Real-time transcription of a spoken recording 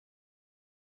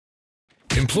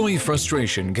Employee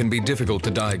frustration can be difficult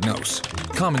to diagnose.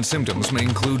 Common symptoms may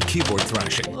include keyboard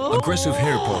thrashing, aggressive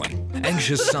hair pulling,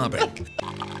 anxious sobbing,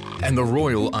 and the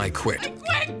royal I quit.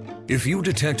 If you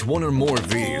detect one or more of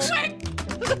these,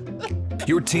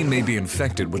 your team may be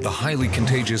infected with the highly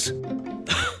contagious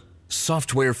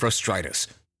software frustritis.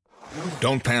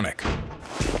 Don't panic.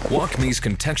 WalkMe's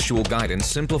contextual guidance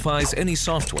simplifies any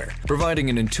software, providing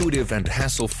an intuitive and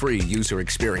hassle-free user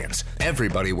experience.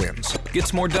 Everybody wins,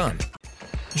 gets more done.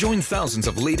 Join thousands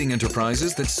of leading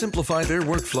enterprises that simplify their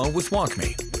workflow with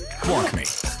WalkMe.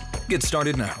 WalkMe. Get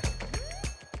started now.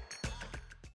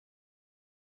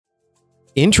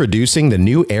 Introducing the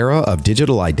new era of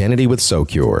digital identity with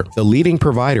Socure, the leading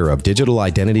provider of digital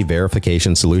identity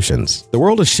verification solutions. The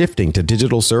world is shifting to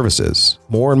digital services.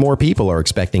 More and more people are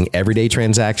expecting everyday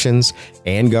transactions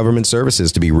and government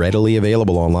services to be readily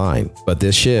available online. But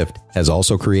this shift has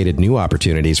also created new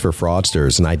opportunities for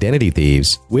fraudsters and identity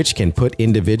thieves, which can put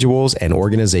individuals and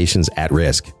organizations at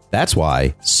risk. That's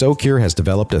why Socure has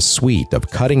developed a suite of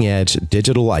cutting-edge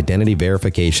digital identity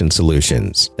verification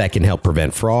solutions that can help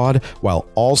prevent fraud while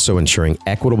also ensuring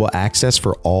equitable access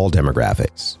for all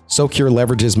demographics. Socure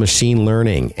leverages machine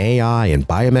learning, AI, and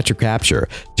biometric capture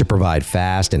to provide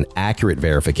fast and accurate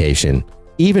verification,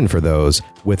 even for those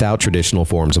without traditional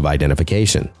forms of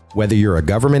identification. Whether you're a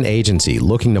government agency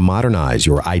looking to modernize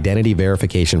your identity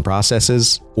verification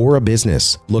processes or a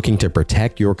business looking to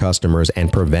protect your customers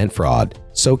and prevent fraud,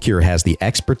 Socure has the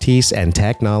expertise and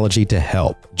technology to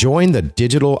help. Join the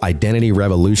digital identity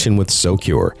revolution with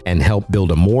Socure and help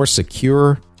build a more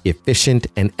secure, efficient,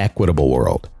 and equitable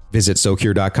world. Visit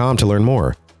Socure.com to learn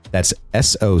more. That's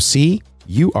SOCURE.com.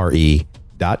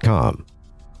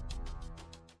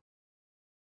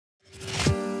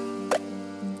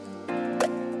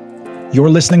 You're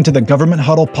listening to the Government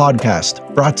Huddle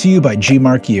podcast, brought to you by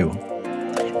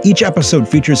GMarkU. Each episode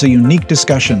features a unique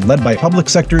discussion led by public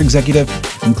sector executive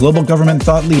and global government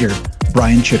thought leader,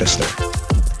 Brian Chittister.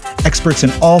 Experts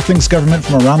in all things government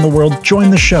from around the world join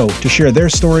the show to share their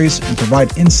stories and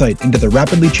provide insight into the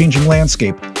rapidly changing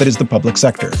landscape that is the public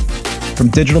sector. From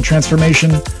digital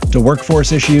transformation to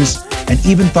workforce issues and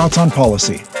even thoughts on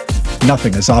policy,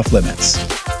 nothing is off limits.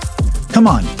 Come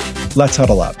on, let's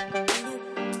huddle up.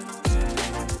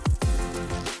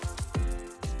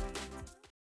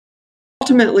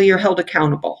 Ultimately, you're held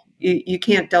accountable. You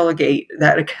can't delegate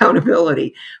that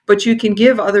accountability, but you can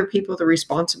give other people the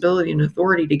responsibility and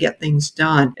authority to get things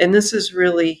done. And this is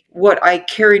really what I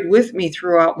carried with me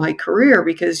throughout my career,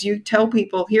 because you tell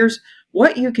people, here's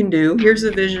what you can do, here's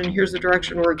the vision, here's the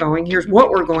direction we're going, here's what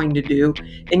we're going to do,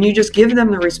 and you just give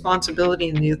them the responsibility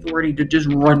and the authority to just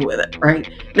run with it,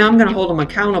 right? Now I'm going to hold them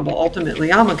accountable.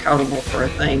 Ultimately, I'm accountable for a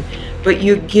thing, but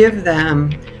you give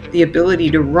them the ability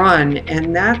to run,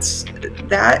 and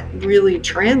that really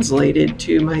translated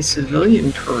to my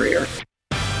civilian career.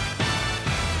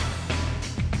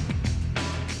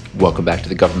 Welcome back to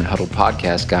the Government Huddle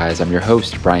podcast, guys. I'm your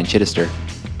host, Brian Chittister.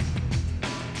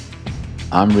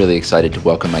 I'm really excited to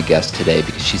welcome my guest today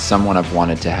because she's someone I've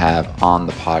wanted to have on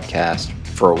the podcast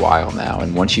for a while now.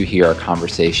 And once you hear our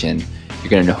conversation, you're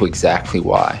going to know exactly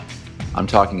why. I'm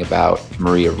talking about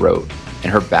Maria Roat,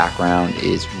 and her background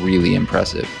is really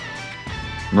impressive.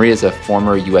 Maria is a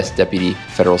former U.S. Deputy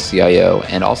Federal CIO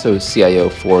and also CIO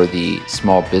for the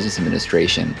Small Business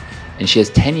Administration. And she has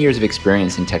 10 years of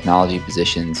experience in technology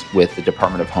positions with the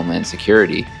Department of Homeland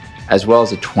Security, as well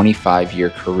as a 25-year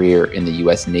career in the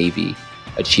U.S. Navy,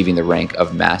 achieving the rank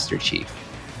of Master Chief.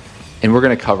 And we're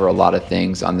going to cover a lot of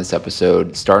things on this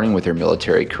episode, starting with her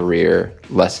military career,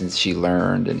 lessons she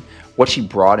learned, and what she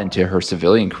brought into her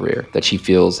civilian career that she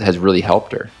feels has really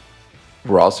helped her.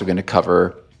 We're also going to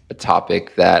cover a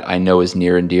topic that I know is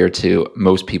near and dear to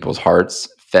most people's hearts,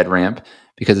 FedRAMP,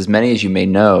 because as many as you may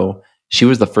know, she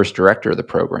was the first director of the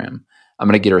program. I'm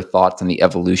going to get her thoughts on the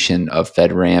evolution of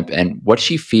FedRAMP and what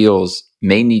she feels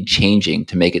may need changing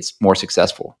to make it more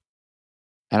successful.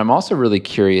 And I'm also really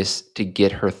curious to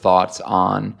get her thoughts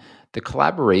on the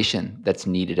collaboration that's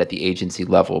needed at the agency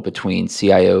level between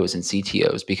CIOs and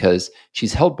CTOs, because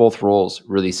she's held both roles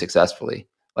really successfully.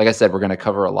 Like I said, we're going to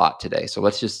cover a lot today, so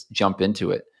let's just jump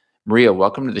into it. Maria,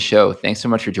 welcome to the show. Thanks so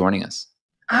much for joining us.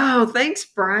 Oh, thanks,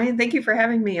 Brian. Thank you for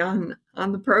having me on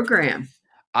the program.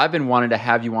 I've been wanting to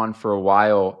have you on for a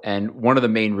while, and one of the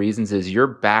main reasons is your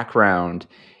background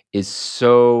is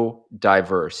so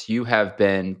diverse. You have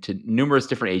been to numerous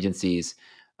different agencies.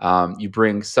 You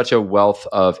bring such a wealth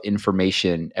of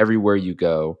information everywhere you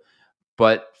go.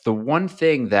 But the one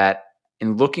thing that,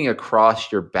 in looking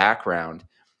across your background,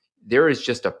 there is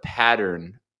just a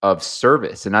pattern of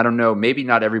service. And I don't know, maybe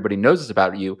not everybody knows this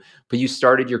about you, but you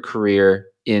started your career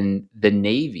in the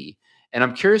Navy. And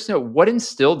I'm curious to know what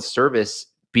instilled service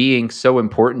being so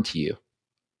important to you.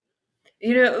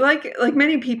 Like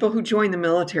many people who join the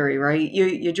military, right?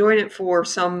 You join it for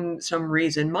some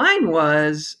reason. Mine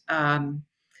was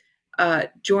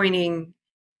joining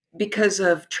because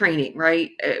of training,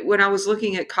 right? When I was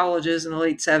looking at colleges in the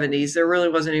late 70s, there really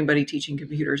wasn't anybody teaching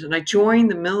computers. And I joined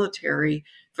the military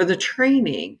for the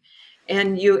training.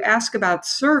 And you ask about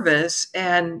service,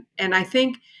 and I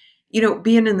think,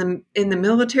 being in the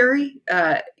military,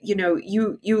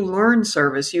 you learn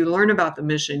service, you learn about the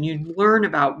mission, you learn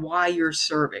about why you're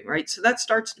serving, right? So that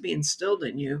starts to be instilled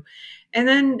in you. And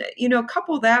then,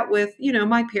 couple that with,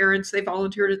 my parents, they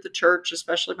volunteered at the church,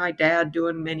 especially my dad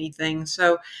doing many things.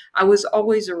 So I was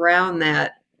always around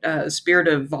that spirit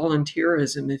of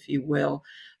volunteerism, if you will.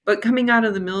 But coming out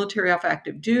of the military off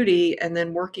active duty and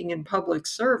then working in public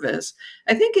service,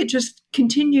 I think it just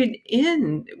continued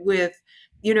in with,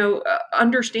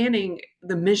 understanding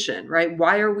the mission, right?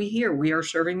 Why are we here? We are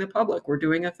serving the public. We're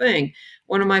doing a thing.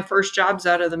 One of my first jobs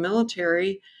out of the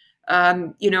military, I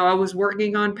was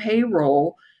working on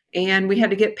payroll, and we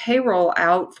had to get payroll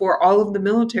out for all of the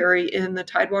military in the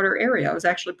Tidewater area. I was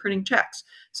actually printing checks.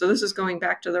 So this is going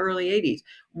back to the early 80s.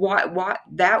 Why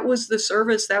that was the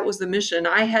service, that was the mission.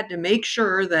 I had to make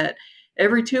sure that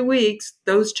every 2 weeks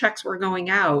those checks were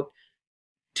going out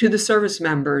to the service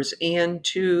members and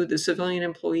to the civilian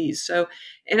employees. So,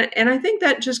 and I think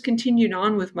that just continued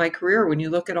on with my career when you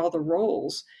look at all the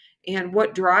roles. And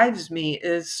what drives me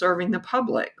is serving the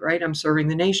public, right? I'm serving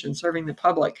the nation, serving the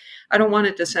public. I don't want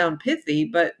it to sound pithy,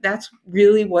 but that's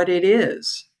really what it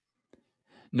is.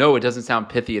 No, it doesn't sound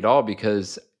pithy at all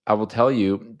because I will tell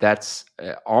you that's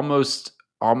almost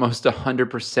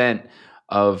 100%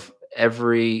 of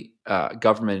every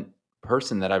government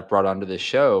person that I've brought onto this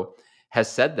show has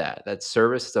said that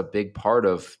service is a big part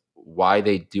of why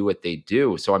they do what they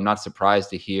do. So I'm not surprised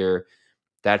to hear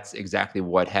that's exactly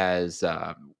what has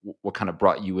what kind of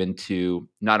brought you into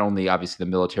not only obviously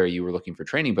the military you were looking for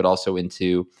training, but also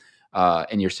into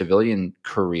in your civilian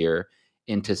career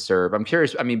into serve. I'm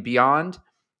curious. I mean, beyond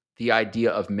the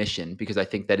idea of mission, because I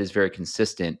think that is very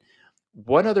consistent.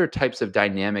 What other types of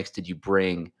dynamics did you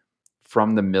bring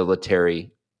from the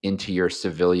military into your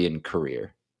civilian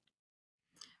career?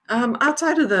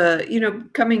 Outside of the,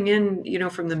 coming in,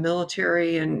 from the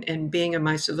military and being in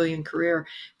my civilian career,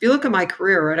 if you look at my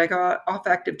career, right, I got off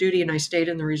active duty and I stayed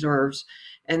in the reserves.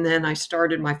 And then I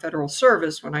started my federal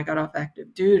service when I got off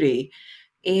active duty.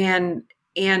 And,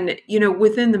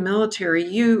 within the military,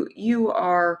 you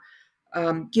are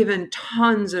given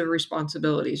tons of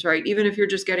responsibilities, right? Even if you're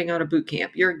just getting out of boot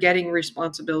camp, you're getting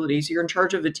responsibilities. You're in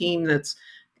charge of a team that's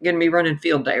going to be running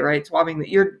field day, right? Swabbing that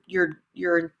you're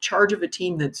in charge of a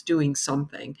team that's doing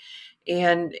something.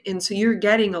 And so you're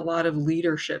getting a lot of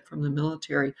leadership from the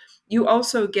military. You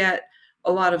also get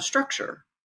a lot of structure,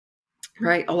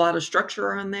 right? A lot of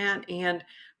structure on that. And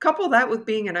couple that with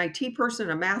being an IT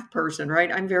person, a math person,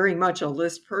 right? I'm very much a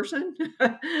list person.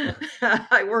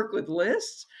 I work with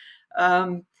lists.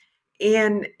 Um,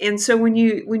 and so when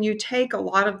you take a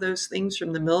lot of those things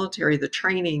from the military, the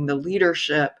training, the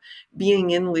leadership,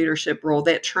 being in leadership role,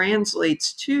 that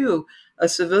translates to a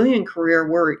civilian career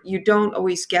where you don't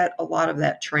always get a lot of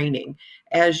that training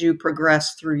as you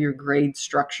progress through your grade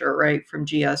structure, right? From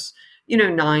GS,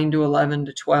 9 to 11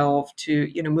 to 12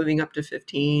 to, moving up to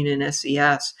 15 in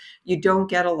SES. You don't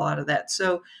get a lot of that.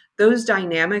 So those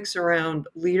dynamics around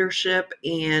leadership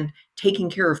and taking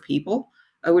care of people,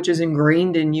 which is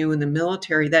ingrained in you in the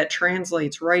military, that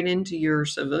translates right into your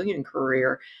civilian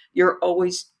career. You're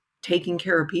always taking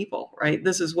care of people, right?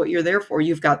 This is what you're there for.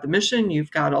 You've got the mission,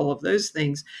 you've got all of those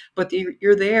things, but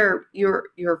you're there,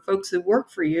 your folks who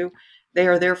work for you, they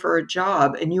are there for a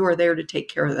job and you are there to take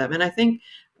care of them. And I think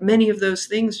many of those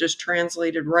things just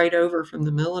translated right over from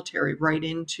the military right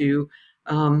into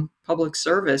public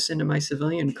service into my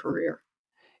civilian career.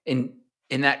 In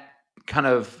in that kind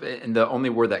of and the only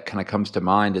word that kind of comes to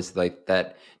mind is like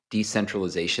that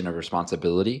decentralization of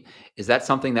responsibility. Is that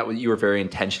something that you were very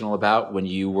intentional about when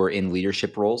you were in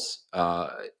leadership roles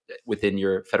within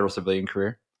your federal civilian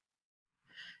career?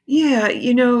 Yeah,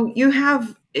 you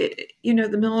have,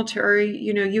 the military,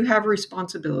 you have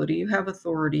responsibility, you have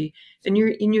authority, and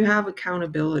you have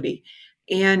accountability,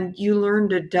 and you learn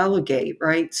to delegate,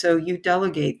 right? So you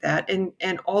delegate that,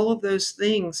 and all of those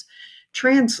things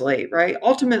translate, right?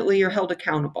 Ultimately, you're held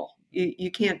accountable.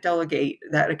 You can't delegate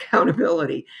that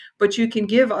accountability, but you can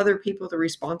give other people the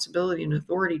responsibility and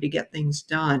authority to get things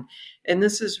done. And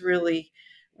this is really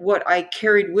what I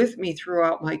carried with me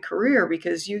throughout my career,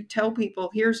 because you tell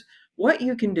people, here's what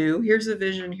you can do. Here's the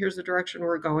vision. Here's the direction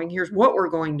we're going. Here's what we're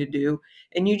going to do.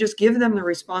 And you just give them the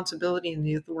responsibility and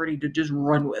the authority to just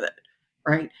run with it.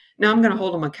 Right now, I'm going to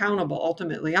hold them accountable.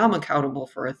 Ultimately, I'm accountable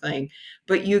for a thing,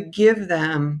 but you give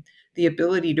them the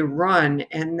ability to run.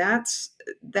 And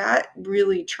that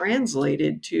really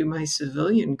translated to my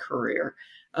civilian career.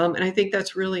 And I think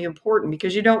that's really important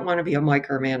because you don't want to be a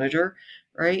micromanager,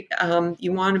 right?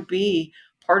 You want to be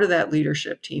part of that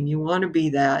leadership team. You want to be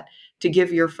that to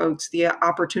give your folks the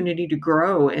opportunity to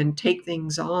grow and take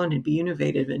things on and be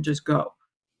innovative and just go.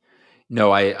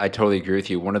 No, I totally agree with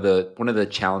you. One of the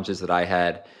challenges that I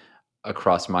had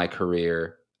across my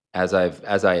career as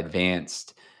I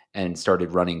advanced and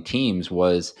started running teams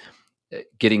was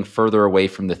getting further away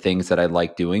from the things that I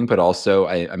like doing, but also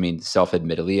I mean,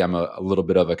 self-admittedly, I'm a little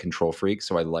bit of a control freak.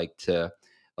 So I like to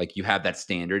like you have that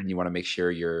standard and you want to make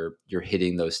sure you're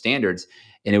hitting those standards.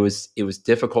 And it was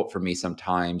difficult for me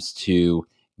sometimes to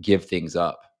give things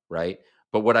up, right?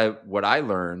 But what I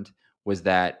learned was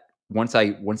that once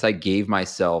I gave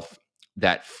myself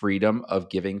that freedom of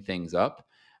giving things up,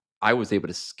 I was able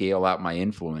to scale out my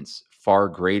influence far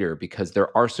greater because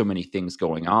there are so many things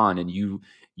going on, and you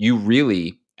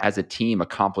really as a team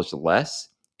accomplish less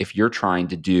if you're trying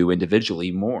to do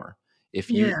individually more.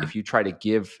 Yeah. If you try to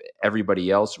give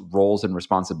everybody else roles and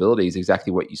responsibilities,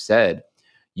 exactly what you said,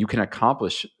 you can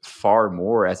accomplish far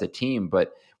more as a team.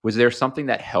 But was there something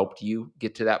that helped you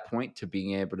get to that point to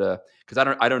being able to, because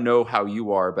I don't know how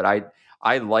you are, but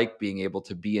I like being able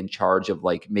to be in charge of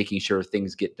like making sure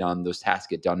things get done, those tasks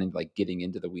get done, and like getting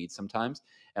into the weeds sometimes.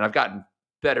 And I've gotten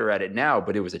better at it now,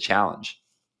 but it was a challenge.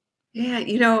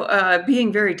 Yeah,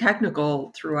 being very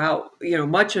technical throughout,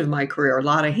 much of my career, a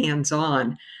lot of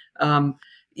hands-on. Um,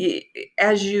 y-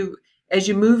 as you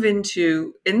move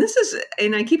into,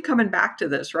 and I keep coming back to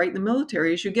this, right? In the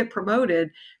military, as you get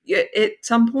promoted, at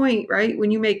some point, right,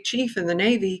 when you make chief in the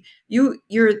Navy, you're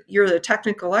the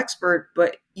technical expert,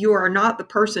 but you are not the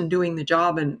person doing the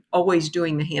job and always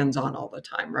doing the hands-on all the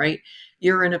time, right?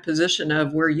 You're in a position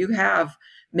of where you have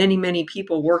many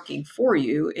people working for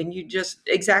you, and you just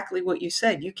exactly what you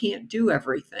said, you can't do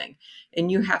everything, and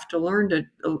you have to learn to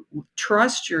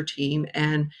trust your team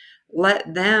and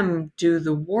let them do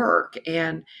the work.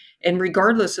 And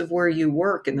regardless of where you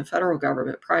work, in the federal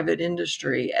government, private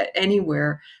industry,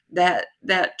 anywhere, that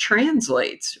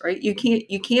translates, right? You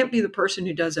can't be the person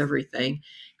who does everything,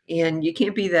 and you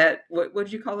can't be that, what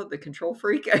did you call it, the control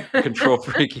freak? Control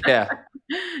freak, yeah.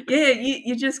 Yeah,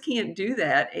 you just can't do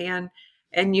that.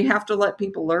 And you have to let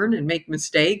people learn and make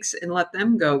mistakes and let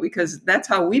them go, because that's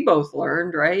how we both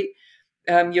learned, right?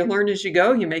 You learn as you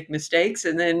go, you make mistakes,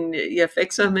 and then you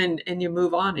fix them, and you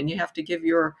move on. And you have to give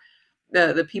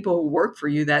the people who work for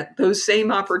you that those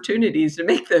same opportunities to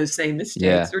make those same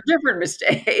mistakes Yeah. or different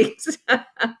mistakes.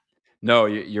 No,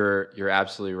 you're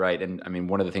absolutely right. And I mean,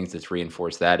 one of the things that's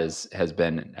reinforced that is has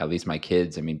been at least my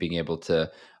kids. I mean, being able to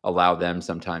allow them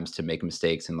sometimes to make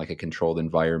mistakes in like a controlled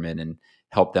environment and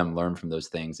help them learn from those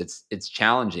things. It's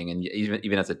challenging, and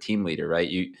even as a team leader, right?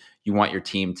 You want your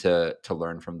team to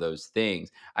learn from those things.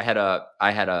 I had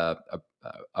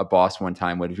a boss one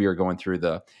time when we were going through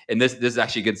and this is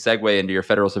actually a good segue into your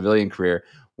federal civilian career.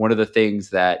 One of the things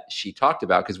that she talked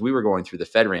about, because we were going through the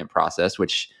FedRAMP process,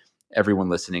 which everyone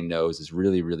listening knows is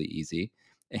really really easy.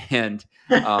 And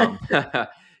um,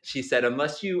 she said,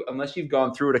 unless you've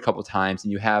gone through it a couple times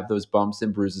and you have those bumps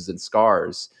and bruises and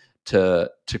scars to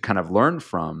kind of learn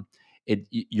from it,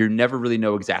 you never really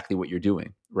know exactly what you're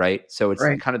doing, right? So it's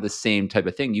Right. kind of the same type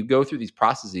of thing. You go through these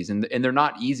processes, and they're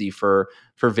not easy for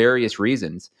various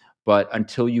reasons, but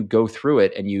until you go through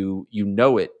it and you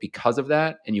know it because of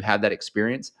that, and you have that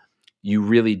experience, you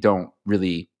really don't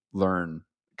really learn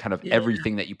kind of Yeah.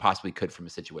 everything that you possibly could from a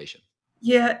situation.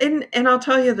 Yeah, and I'll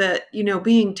tell you that,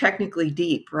 being technically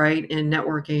deep, right, in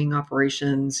networking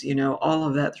operations, all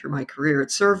of that through my career,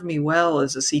 it served me well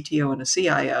as a CTO and a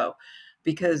CIO,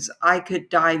 because I could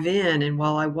dive in, and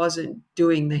while I wasn't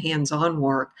doing the hands-on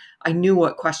work, I knew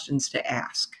what questions to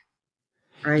ask,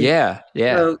 right? Yeah,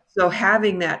 yeah. So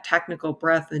having that technical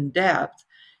breadth and depth,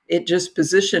 it just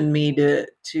positioned me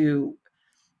to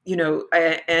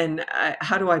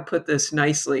how do I put this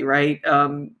nicely, right?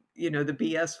 The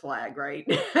BS flag, right?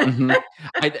 hmm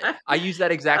I use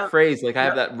that exact Um, phrase. Like I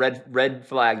have yep, that red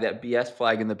flag, that BS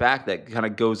flag in the back that kind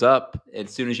of goes up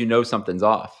as soon as you know something's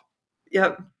off.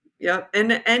 yep, yep.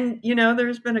 And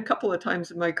there's been a couple of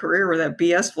times in my career where that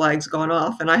BS flag's gone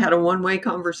off, and I had a one-way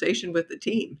conversation with the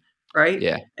team, right?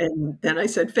 Yeah. And then I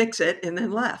said, "Fix it," and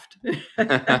then left. I've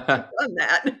done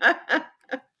that.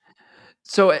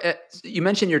 So you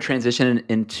mentioned your transition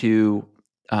into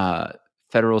uh,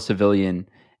 federal civilian.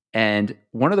 And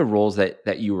one of the roles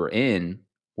that you were in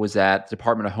was at the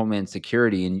Department of Homeland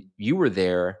Security, and you were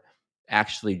there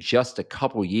actually just a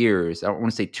couple years. I don't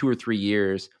want to say 2 or 3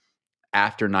 years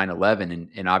after 9/11,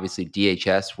 and obviously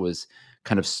DHS was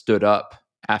kind of stood up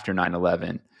after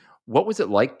 9/11. What was it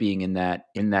like being in that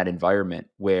environment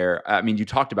where, I mean, you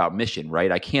talked about mission,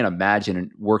 right? I can't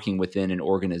imagine working within an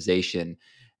organization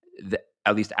that,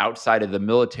 at least outside of the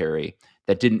military,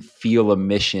 that didn't feel a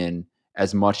mission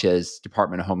as much as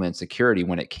Department of Homeland Security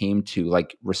when it came to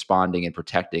like responding and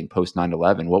protecting post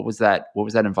 9/11. What was that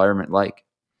environment like?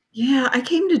 Yeah, I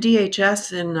came to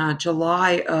DHS in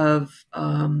July of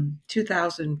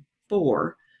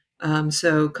 2004.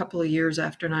 So a couple of years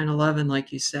after 9/11,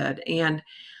 like you said. And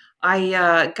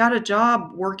I got a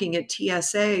job working at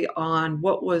TSA on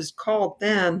what was called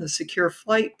then the Secure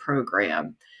Flight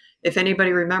Program. If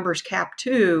anybody remembers CAPS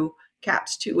 2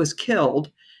 was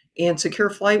killed, and Secure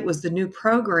Flight was the new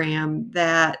program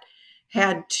that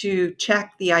had to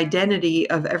check the identity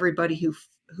of everybody who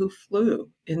flew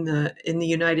in the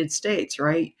United States,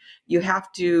 right? You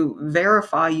have to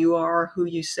verify you are who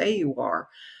you say you are.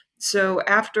 So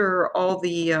after all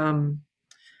the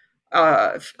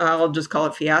I'll just call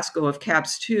it fiasco of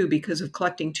CAPS 2 because of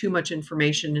collecting too much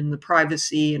information and the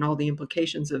privacy and all the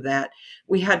implications of that.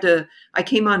 I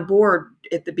came on board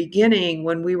at the beginning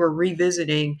when we were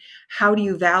revisiting how do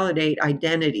you validate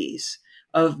identities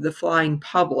of the flying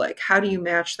public? How do you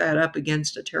match that up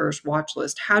against a terrorist watch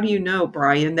list? How do you know,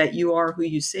 Brian, that you are who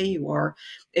you say you are?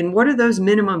 And what are those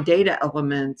minimum data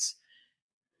elements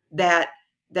that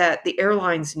the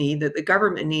airlines need, that the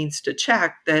government needs to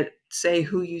check, that say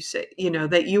who you say,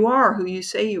 that you are who you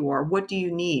say you are? What do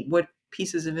you need? What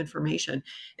pieces of information?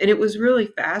 And it was really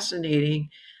fascinating.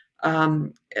 I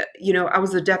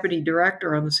was the deputy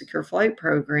director on the Secure Flight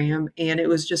Program, and it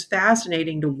was just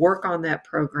fascinating to work on that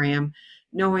program,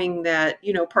 knowing that,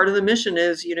 part of the mission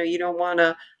is, you don't want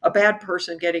a bad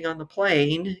person getting on the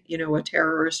plane, a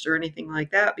terrorist or anything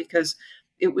like that, because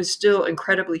it was still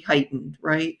incredibly heightened,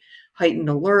 right? Heightened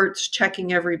alerts,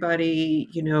 checking everybody,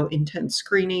 intense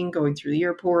screening, going through the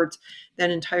airports, that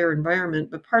entire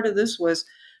environment. But part of this was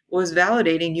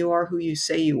validating you are who you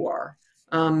say you are,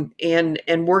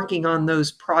 and working on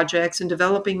those projects and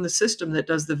developing the system that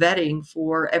does the vetting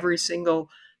for every single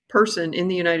person in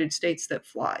the United States that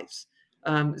flies.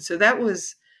 So that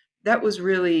was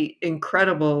really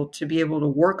incredible to be able to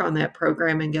work on that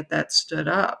program and get that stood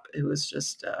up. It was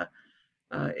just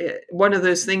one of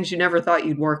those things you never thought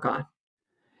you'd work on.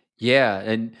 Yeah,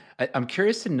 and I'm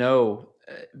curious to know,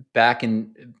 back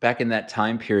in that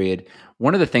time period,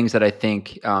 one of the things that I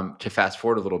think, to fast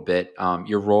forward a little bit,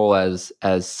 your role as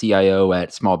CIO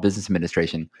at Small Business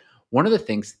Administration, one of the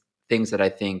things that I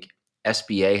think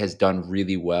SBA has done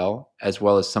really well as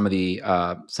some of the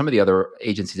other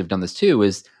agencies have done this too,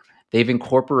 is they've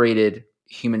incorporated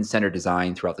human centered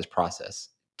design throughout this process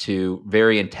to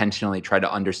very intentionally try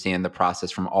to understand the process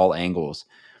from all angles.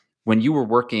 When you were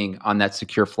working on that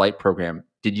secure flight program,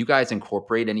 did you guys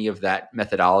incorporate any of that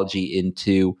methodology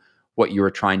into what you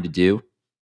were trying to do?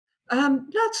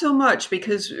 Not so much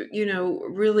because,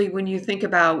 really, when you think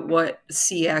about what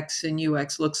CX and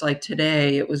UX looks like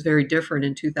today, it was very different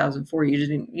in 2004. You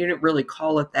didn't really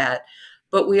call it that.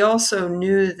 But we also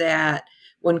knew that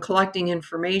when collecting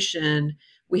information,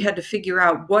 we had to figure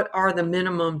out what are the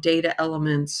minimum data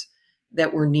elements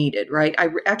that were needed, right?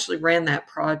 Actually ran that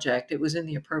project. It was in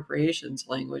the appropriations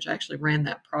language. I actually ran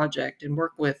that project and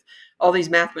worked with all these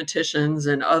mathematicians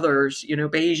and others,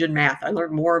 Bayesian math. I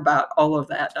learned more about all of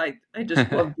that. I just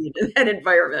love being in that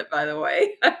environment, by the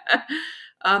way.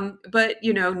 But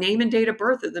name and date of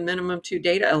birth are the minimum two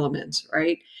data elements,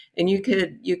 right? And you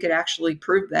could actually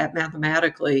prove that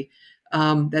mathematically,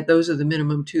 that those are the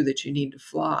minimum two that you need to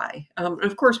fly. And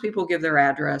of course, people give their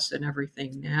address and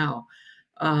everything now.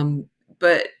 Um,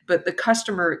 but the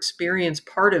customer experience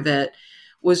part of it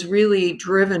was really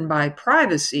driven by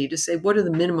privacy, to say what are the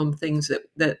minimum things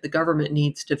that the government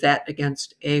needs to vet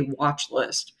against a watch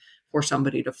list for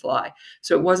somebody to fly.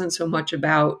 So it wasn't so much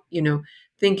about,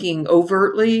 thinking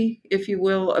overtly, if you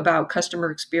will, about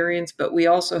customer experience, but we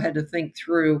also had to think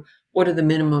through what are the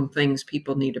minimum things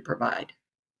people need to provide.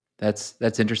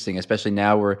 That's interesting, especially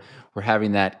now we're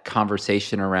having that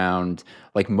conversation around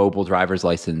like mobile driver's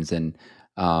license and,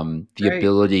 the Right.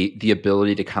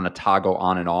 ability to kind of toggle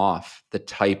on and off the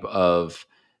type of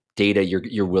data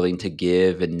you're willing to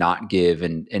give and not give,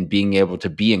 and being able to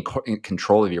be in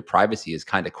control of your privacy is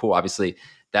kind of cool. Obviously,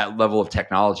 that level of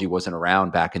technology wasn't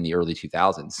around back in the early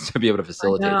 2000s to be able to I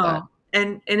facilitate that. know.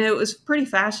 And it was pretty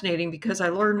fascinating because I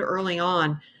learned early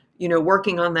on,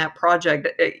 working on that project,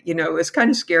 it's kind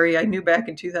of scary. I knew back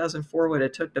in 2004 what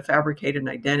it took to fabricate an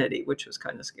identity, which was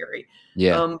kind of scary.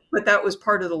 Yeah. But that was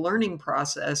part of the learning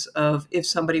process of if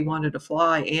somebody wanted to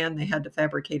fly and they had to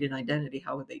fabricate an identity,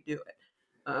 how would they do it?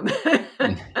 Um,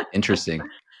 Interesting.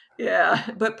 Yeah,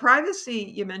 but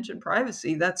privacy, you mentioned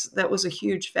privacy. That was a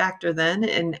huge factor then,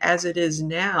 and as it is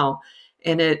now,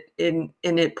 and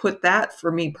it put that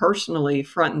for me personally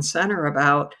front and center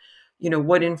about,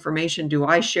 what information do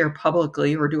I share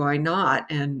publicly or do I not?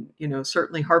 And,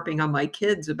 certainly harping on my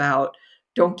kids about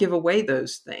don't give away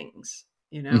those things.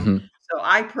 Hmm. So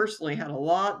I personally had a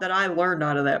lot that I learned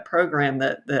out of that program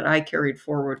that I carried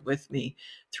forward with me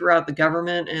throughout the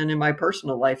government and in my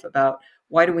personal life about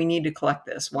why do we need to collect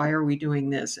this? Why are we doing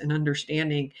this? And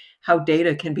understanding how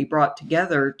data can be brought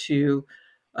together to,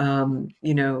 um,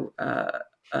 you know, uh,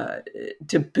 uh,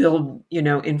 to build,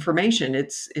 information.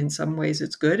 It's in some ways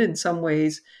it's good. In some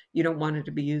ways, you don't want it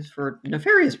to be used for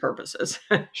nefarious purposes.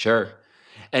 Sure.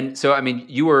 And so, I mean,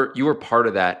 you were part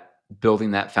of that,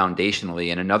 building that foundationally.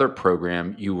 And another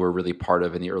program you were really part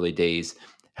of in the early days,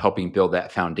 helping build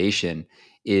that foundation,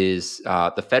 is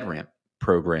the FedRAMP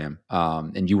program.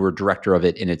 And you were director of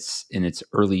it in its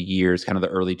early years, kind of the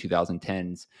early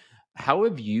 2010s. How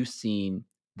have you seen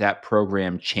that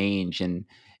program change? And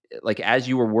like as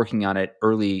you were working on it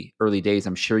early days,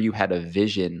 I'm sure you had a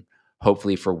vision,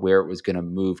 hopefully, for where it was going to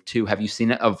move to. Have you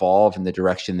seen it evolve in the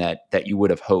direction that you would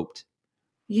have hoped?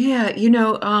 Yeah,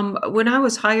 when I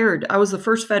was hired, I was the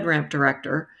first FedRAMP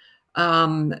director.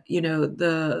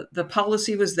 The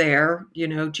policy was there.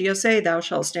 GSA, thou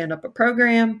shalt stand up a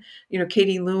program.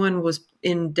 Katie Lewin was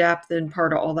in depth and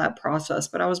part of all that process,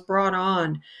 but I was brought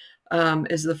on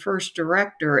as the first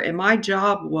director, and my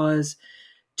job was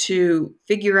to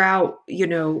figure out,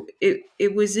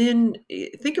 it was in,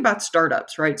 think about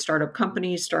startups, right? Startup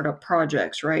companies, startup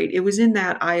projects, right? It was in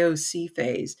that IOC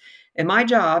phase. And my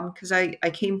job, because I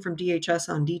came from DHS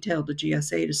on detail to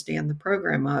GSA to stand the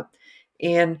program up.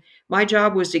 And my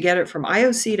job was to get it from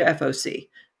IOC to FOC,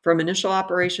 from initial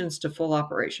operations to full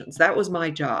operations. That was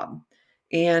my job.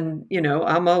 And,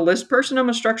 I'm a list person, I'm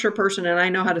a structure person, and I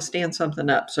know how to stand something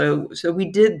up. So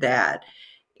we did that.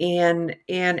 And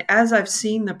as I've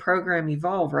seen the program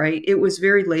evolve, right, it was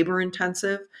very labor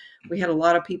intensive. We had a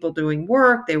lot of people doing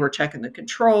work. They were checking the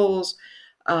controls,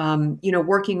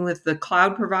 working with the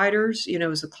cloud providers.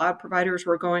 As the cloud providers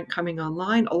were coming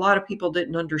online, a lot of people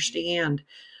didn't understand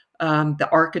the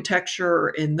architecture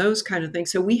and those kind of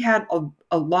things. So we had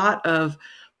a lot of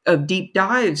deep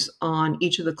dives on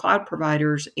each of the cloud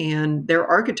providers and their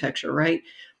architecture, right?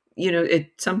 It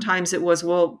sometimes it was,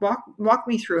 well, walk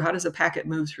me through, how does a packet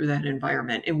move through that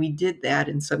environment? And we did that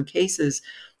in some cases,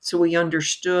 so we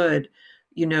understood,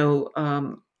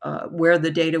 where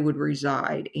the data would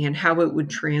reside and how it would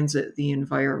transit the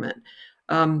environment.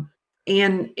 Um,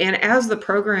 and as the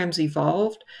programs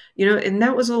evolved, and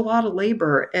that was a lot of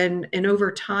labor, and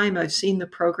over time I've seen the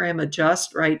program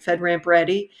adjust, right? FedRAMP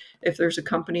ready. If there's a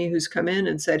company who's come in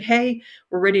and said, hey,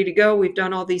 we're ready to go, we've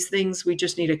done all these things, we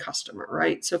just need a customer,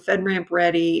 right? So FedRAMP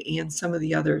ready and some of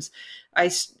the others,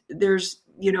 there's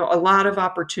a lot of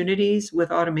opportunities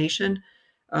with automation.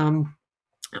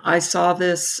 I saw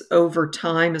this over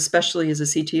time, especially as a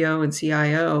CTO and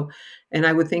CIO, and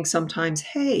I would think sometimes,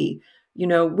 hey,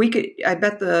 we could. I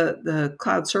bet the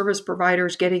cloud service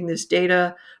providers getting this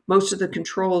data, most of the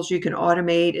controls you can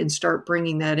automate and start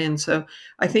bringing that in. So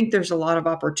I think there's a lot of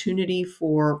opportunity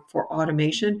for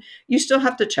automation. You still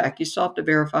have to check, you still have to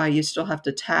verify, you still have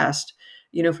to test,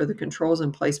 for the controls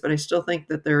in place. But I still think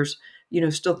that there's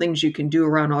still things you can do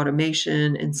around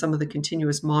automation and some of the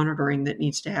continuous monitoring that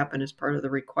needs to happen as part of the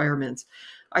requirements.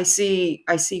 I see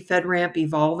FedRAMP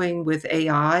evolving with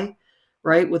AI,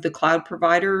 right? With the cloud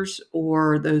providers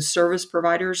or those service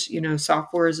providers,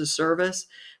 software as a service,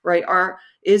 right?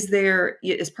 Is there,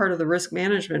 as part of the risk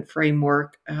management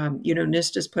framework,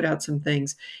 NIST has put out some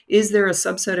things. Is there a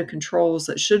subset of controls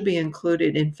that should be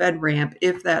included in FedRAMP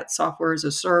if that software as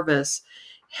a service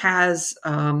has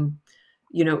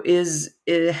is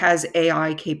it has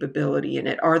AI capability in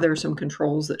it? Are there some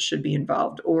controls that should be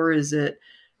involved, or is it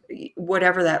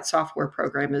whatever that software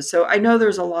program is? So I know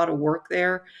there's a lot of work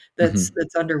there that's Hmm.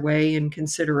 that's underway in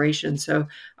consideration. So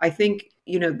I think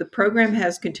the program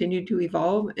has continued to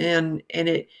evolve, and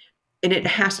it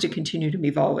has to continue to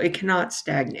evolve. It cannot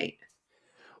stagnate.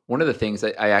 One of the things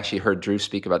I actually heard Drew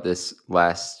speak about this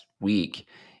last week.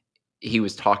 He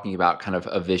was talking about kind of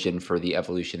a vision for the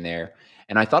evolution there,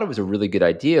 and I thought it was a really good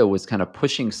idea. Was kind of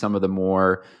pushing some of the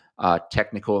more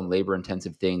technical and labor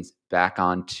intensive things back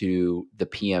onto the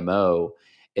PMO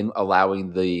and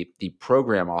allowing the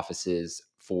program offices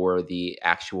for the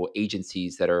actual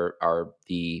agencies that are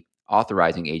the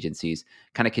authorizing agencies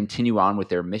kind of continue on with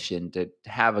their mission to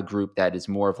have a group that is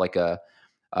more of like a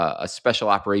special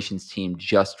operations team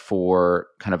just for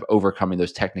kind of overcoming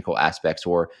those technical aspects,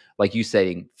 or like you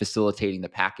saying, facilitating the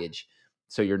package.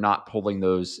 So you're not pulling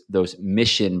those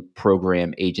mission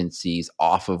program agencies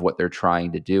off of what they're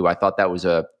trying to do. I thought that was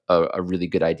a really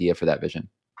good idea for that vision.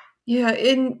 Yeah,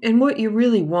 and what you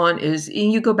really want is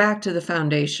you go back to the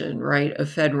foundation, right, of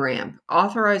FedRAMP.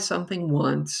 Authorize something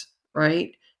once,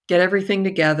 right? Get everything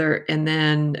together and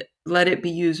then let it be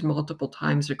used multiple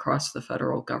times across the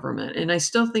federal government. And I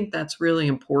still think that's really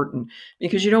important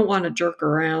because you don't want to jerk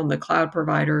around the cloud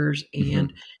providers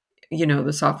and Hmm.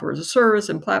 the software as a service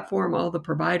and platform, all the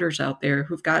providers out there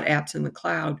who've got apps in the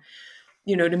cloud,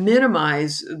 to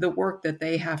minimize the work that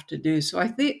they have to do. So I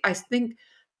think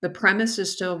the premise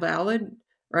is still valid,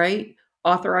 right?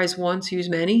 Authorize once, use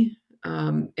many.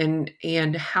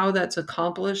 And how that's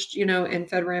accomplished, and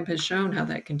FedRAMP has shown how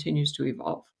that continues to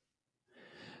evolve.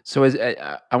 So as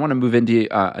I want to move into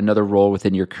another role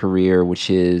within your career, which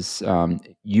is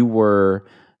you were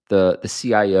the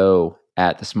CIO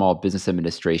at the Small Business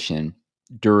Administration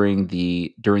during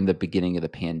the beginning of the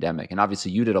pandemic, and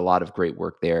obviously you did a lot of great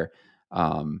work there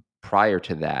prior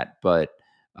to that. But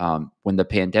when the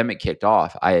pandemic kicked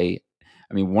off, I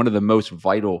mean, one of the most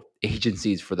vital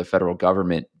agencies for the federal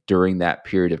government during that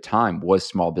period of time was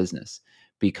small business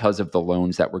because of the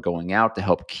loans that were going out to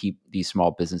help keep these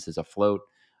small businesses afloat.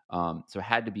 So it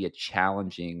had to be a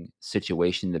challenging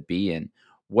situation to be in.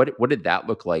 What did that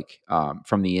look like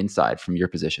from the inside, from your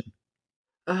position?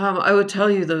 I would tell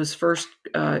you those first,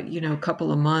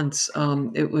 couple of months,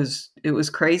 it was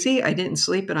crazy. I didn't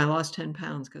sleep and I lost 10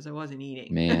 pounds because I wasn't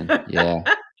eating. Man, yeah.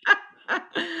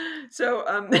 So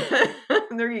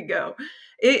there you go.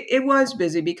 It was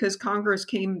busy because Congress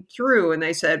came through and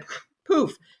they said,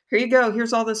 "Poof, here you go.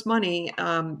 Here's all this money.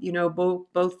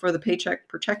 Both for the Paycheck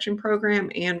Protection Program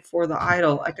and for the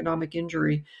EIDL economic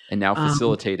injury." And now Um,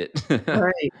 facilitate it.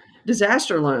 Right.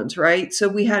 Disaster loans, right? So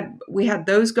we had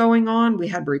those going on. We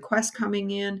had requests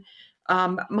coming in.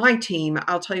 My team,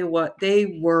 I'll tell you what, they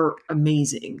were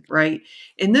amazing, right?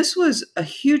 And this was a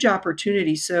huge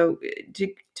opportunity. So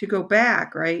to go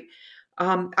back, right?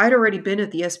 I'd already been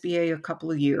at the SBA a couple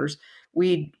of years.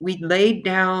 We laid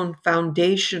down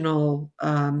foundational.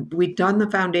 We'd done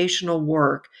the foundational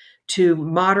work to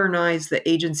modernize the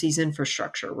agency's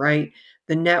infrastructure, right?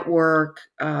 The network,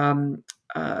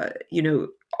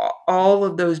 all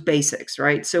of those basics,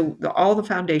 right? So all the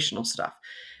foundational stuff.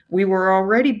 We were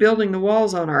already building the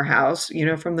walls on our house,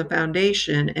 from the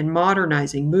foundation and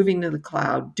modernizing, moving to the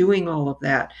cloud, doing all of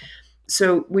that.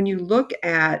 So when you look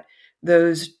at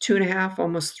those 2.5,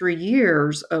 almost 3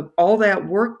 years of all that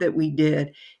work that we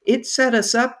did, it set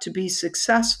us up to be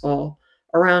successful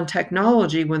around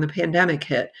technology when the pandemic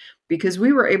hit because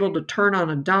we were able to turn on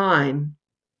a dime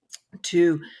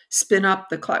to spin up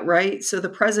the cloud, right? So the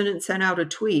president sent out a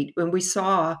tweet when we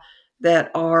saw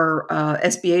that our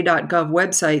SBA.gov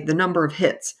website, the number of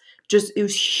hits, just it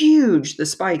was huge, the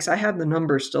spikes. I have the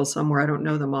numbers still somewhere. I don't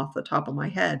know them off the top of my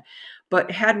head. But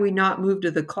had we not moved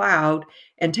to the cloud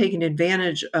and taken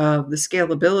advantage of the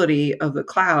scalability of the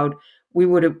cloud, we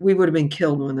would have been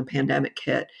killed when the pandemic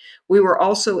hit. We were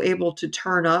also able to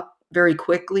turn up very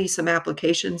quickly some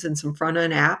applications and some front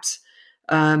end apps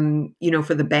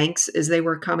for the banks as they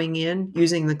were coming in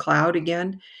using the cloud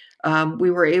again.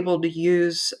 We were able to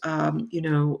use, and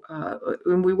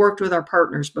we worked with our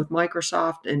partners, both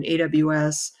Microsoft and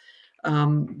AWS.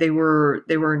 They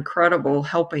were incredible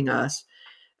helping us.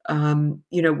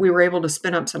 We were able to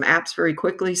spin up some apps very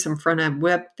quickly, some front end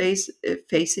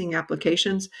facing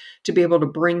applications to be able to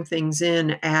bring things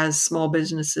in as small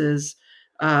businesses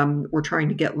were trying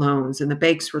to get loans and the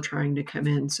banks were trying to come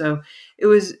in. So it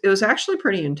was actually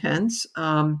pretty intense.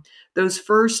 Those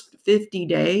first 50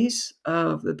 days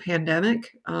of the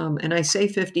pandemic, and I say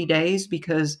 50 days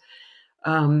because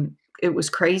it was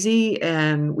crazy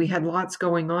and we had lots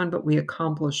going on, but we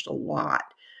accomplished a lot.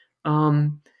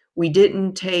 Um, we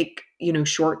didn't take,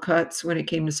 shortcuts when it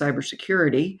came to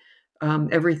cybersecurity.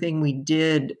 Everything we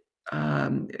did,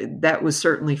 that was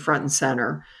certainly front and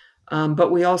center.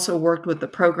 But we also worked with the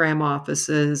program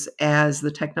offices as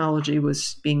the technology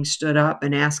was being stood up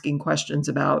and asking questions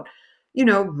about,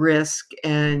 risk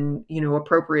and,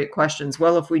 appropriate questions.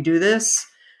 Well, if we do this,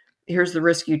 here's the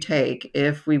risk you take.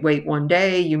 If we wait one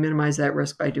day, you minimize that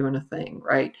risk by doing a thing,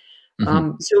 right?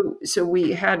 Hmm. So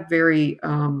we had very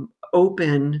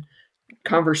open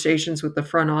conversations with the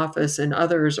front office and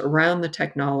others around the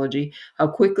technology, how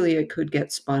quickly it could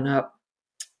get spun up,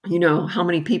 how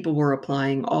many people were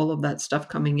applying, all of that stuff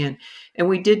coming in. And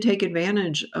we did take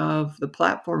advantage of the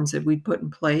platforms that we put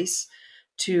in place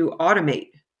to automate,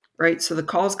 right? So the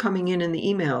calls coming in the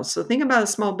emails. So think about a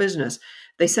small business.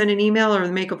 They send an email or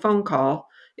they make a phone call.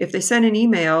 If they send an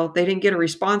email, they didn't get a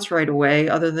response right away,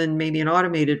 other than maybe an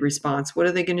automated response. What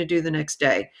are they going to do the next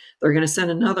day? They're going to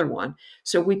send another one.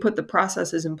 So we put the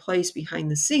processes in place behind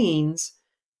the scenes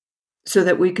so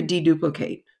that we could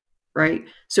deduplicate, right?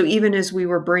 So even as we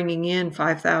were bringing in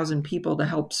 5,000 people to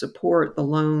help support the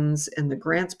loans and the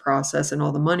grants process and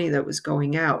all the money that was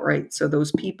going out, right? So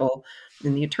those people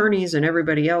and the attorneys and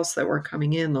everybody else that were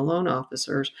coming in, the loan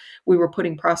officers, we were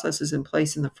putting processes in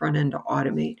place in the front end to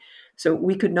automate. So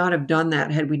we could not have done that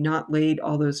had we not laid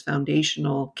all those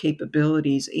foundational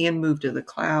capabilities and moved to the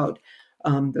cloud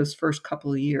those first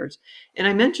couple of years. And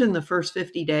I mentioned the first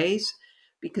 50 days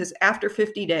because after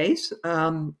 50 days,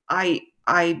 I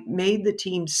made the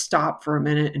team stop for a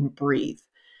minute and breathe.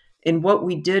 And what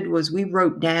we did was we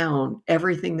wrote down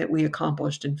everything that we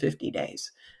accomplished in 50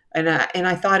 days. And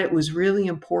I thought it was really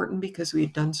important because we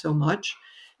had done so much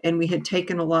and we had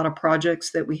taken a lot of projects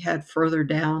that we had further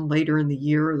down later in the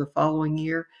year or the following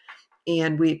year,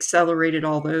 and we accelerated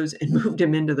all those and moved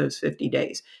them into those 50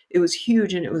 days. It was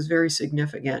huge and it was very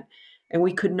significant. And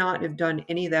we could not have done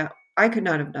any of that. I could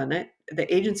not have done it.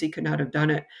 The agency could not have done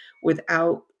it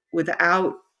without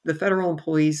the federal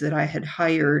employees that I had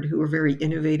hired who were very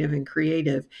innovative and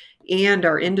creative, and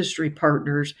our industry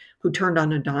partners who turned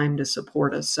on a dime to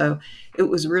support us. So it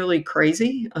was really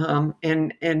crazy.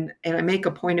 And I make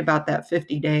a point about that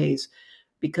 50 days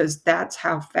because that's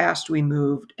how fast we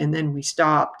moved. And then we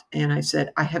stopped. And I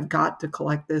said, I have got to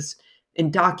collect this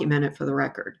and document it for the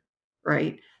record,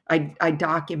 right? I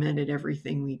documented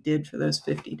everything we did for those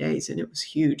 50 days, and it was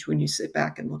huge when you sit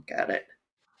back and look at it.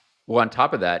 Well, on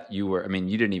top of that, you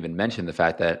didn't even mention the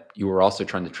fact that you were also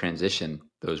trying to transition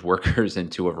those workers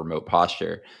into a remote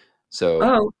posture. So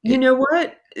Oh, you know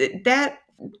what? That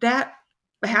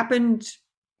happened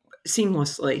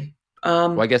seamlessly.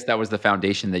 well, I guess that was the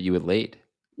foundation that you had laid.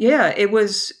 Yeah, it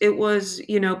was,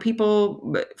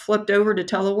 people flipped over to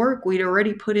telework. We'd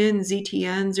already put in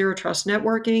ZTN, zero trust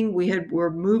networking. Were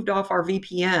moved off our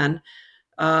VPN.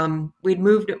 We'd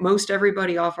moved most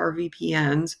everybody off our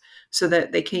VPNs so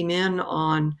that they came in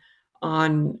on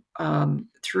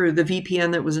through the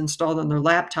VPN that was installed on their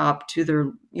laptop to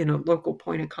their local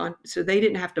point of contact. So they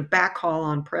didn't have to backhaul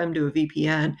on-prem to a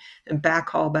VPN and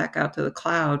backhaul back out to the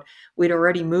cloud. We'd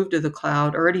already moved to the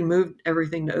cloud, already moved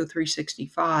everything to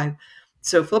O365.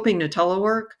 So flipping to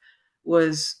telework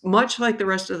was much like the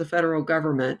rest of the federal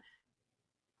government.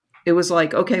 It was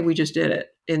like, okay, we just did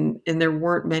it. And there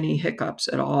weren't many hiccups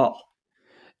at all.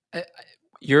 I-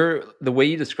 the way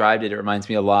you described it, it reminds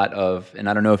me a lot of, and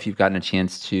I don't know if you've gotten a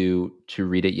chance to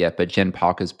read it yet, but Jen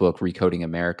Paulka's book, Recoding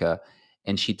America.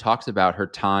 And she talks about her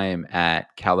time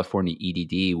at California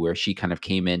EDD, where she kind of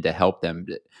came in to help them.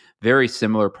 Very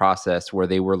similar process where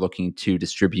they were looking to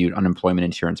distribute unemployment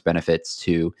insurance benefits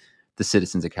to the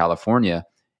citizens of California.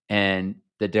 And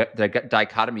the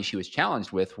dichotomy she was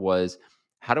challenged with was,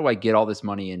 how do I get all this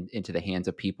money into the hands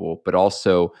of people, but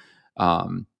also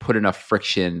put enough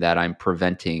friction that I'm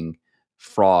preventing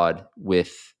fraud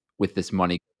with this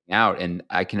money going out? And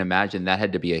I can imagine that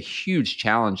had to be a huge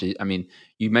challenge. I mean,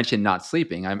 you mentioned not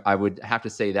sleeping. I would have to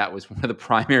say that was one of the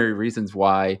primary reasons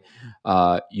why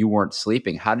you weren't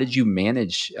sleeping. How did you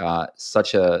manage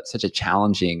such a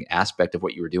challenging aspect of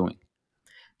what you were doing?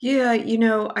 Yeah,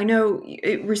 I know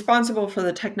responsible for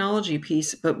the technology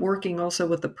piece, but working also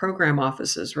with the program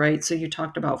offices, right? So you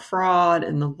talked about fraud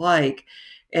and the like.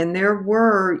 And there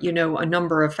were, a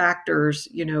number of factors.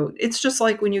 It's just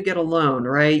like when you get a loan,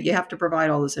 right? You have to provide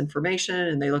all this information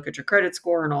and they look at your credit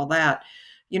score and all that,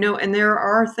 and there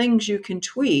are things you can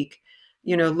tweak,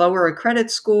 lower a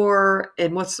credit score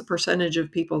and what's the percentage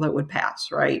of people that would pass,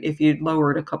 right? If you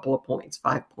lower it a couple of points,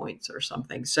 5 points or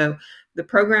something. So the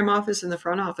program office and the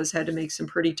front office had to make some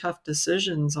pretty tough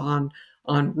decisions on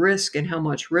risk and how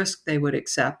much risk they would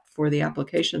accept for the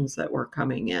applications that were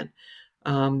coming in.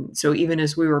 So even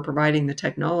as we were providing the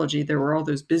technology, there were all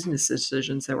those business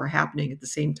decisions that were happening at the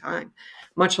same time,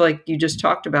 much like you just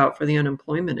talked about for the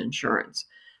unemployment insurance,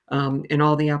 and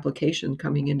all the application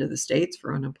coming into the states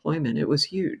for unemployment. It was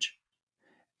huge.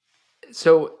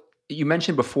 So you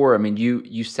mentioned before, I mean,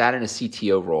 you sat in a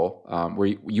CTO role where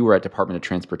you were at Department of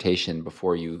Transportation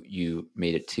before you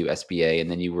made it to SBA,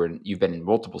 and then you've been in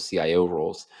multiple CIO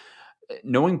roles.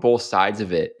 Knowing both sides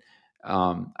of it,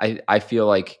 I feel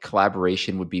like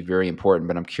collaboration would be very important.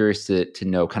 But I'm curious to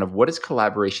know kind of what does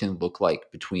collaboration look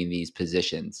like between these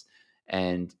positions,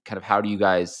 and kind of how do you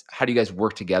guys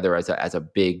work together as a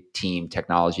big team,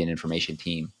 technology and information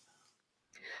team?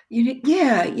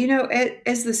 Yeah,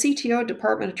 as the CTO,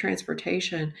 Department of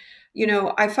Transportation,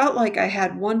 I felt like I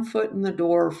had one foot in the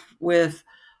door with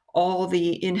all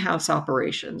the in-house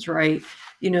operations, right?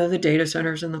 The data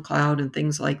centers in the cloud and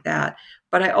things like that.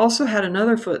 But I also had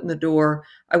another foot in the door.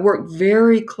 I worked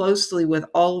very closely with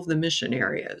all of the mission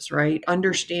areas, right?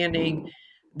 Understanding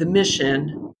the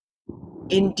mission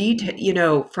in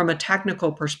detail, from a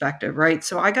technical perspective, right?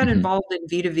 So I got Hmm. involved in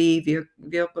V2V,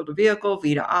 vehicle to vehicle,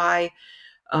 V2I,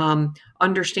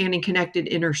 understanding connected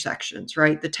intersections,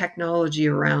 right? The technology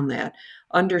around that,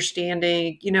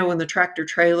 understanding, when the tractor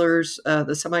trailers,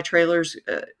 the semi trailers,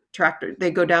 tractor,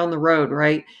 they go down the road,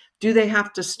 right? Do they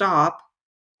have to stop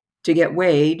to get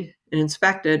weighed and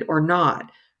inspected or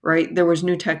not, right? There was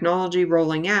new technology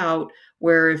rolling out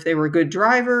where if they were good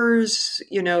drivers,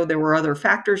 there were other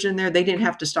factors in there. They didn't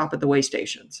have to stop at the weigh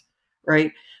stations,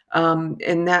 right?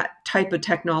 And that type of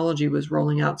technology was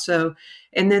rolling out. So,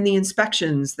 and then the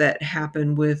inspections that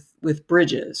happen with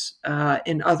bridges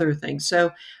and other things.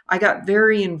 So, I got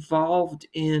very involved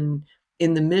in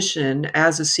the mission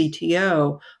as a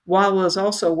CTO, while I was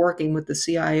also working with the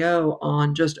CIO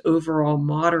on just overall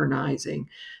modernizing.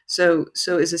 So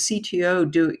as a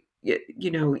CTO,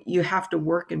 you have to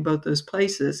work in both those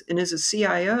places, and as a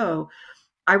CIO,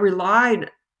 I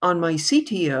relied on my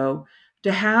CTO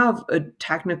to have a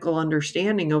technical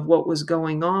understanding of what was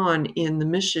going on in the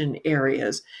mission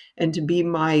areas and to be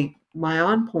my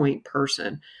on point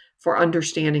person for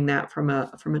understanding that from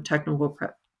a technical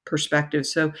perspective.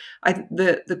 So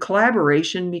the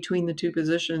collaboration between the two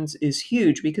positions is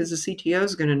huge because the CTO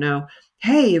is going to know,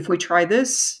 hey, if we try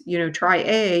this, try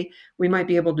A, we might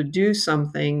be able to do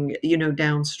something,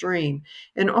 downstream,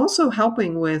 and also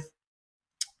helping with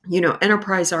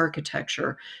enterprise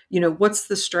architecture. What's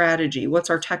the strategy? What's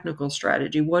our technical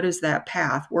strategy? What is that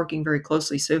path? Working very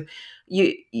closely. So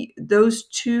those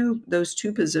two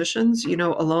positions,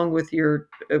 along with your,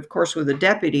 of course, with a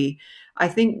deputy, I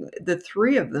think the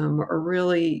three of them are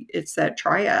really, it's that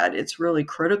triad. It's really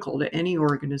critical to any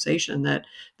organization that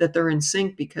they're in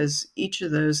sync, because each of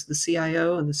those, the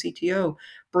CIO and the CTO,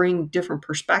 bring different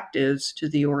perspectives to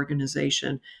the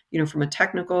organization, from a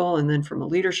technical and then from a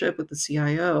leadership with the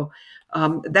CIO.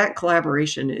 That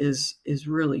collaboration is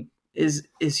really is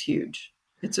huge.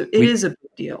 It We is a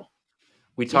big deal.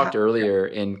 We You have talked earlier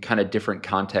in kind of different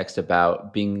context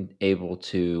about being able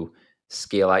to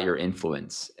scale out your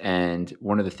influence. And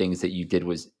one of the things that you did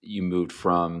was you moved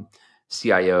from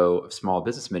CIO of Small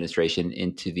Business Administration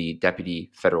into the Deputy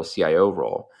Federal CIO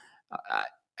role.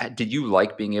 Did you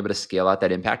like being able to scale out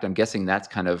that impact? I'm guessing that's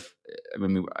kind of, I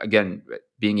mean, again,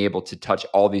 being able to touch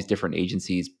all these different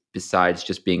agencies besides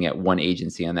just being at one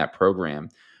agency on that program.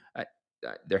 Uh,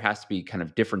 there has to be kind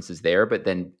of differences there, but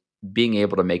then being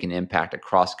able to make an impact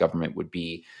across government would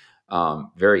be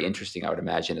very interesting, I would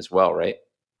imagine, as well, right?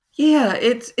 Yeah,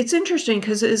 it's interesting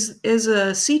because as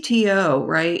a CTO,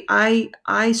 right?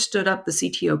 I stood up the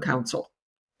CTO council,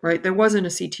 right? There wasn't a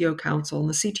CTO council, and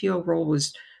the CTO role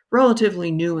was relatively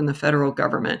new in the federal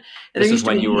government, and there This is used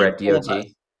to be when you a were at handful of us.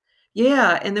 DOT.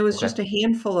 Yeah, and there was Okay. just a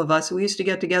handful of us. We used to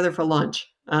get together for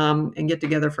lunch, and get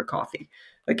together for coffee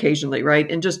occasionally, right?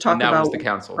 And just And talk that was about the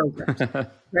council. programs,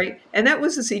 right? And that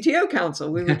was the CTO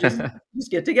council. We would just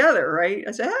get together, right?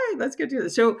 I said, hey, let's get together.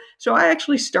 So I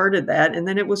actually started that, and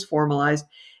then it was formalized.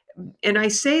 And I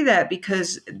say that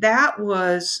because that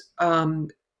was, along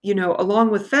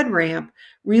with FedRAMP,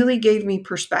 really gave me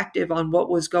perspective on what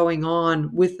was going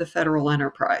on with the federal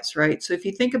enterprise, right? So if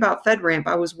you think about FedRAMP,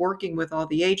 I was working with all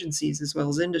the agencies as well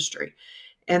as industry.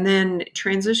 And then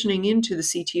transitioning into the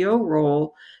CTO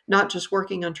role, not just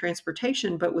working on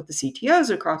transportation, but with the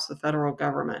CTOs across the federal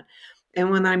government.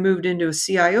 And when I moved into a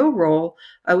CIO role,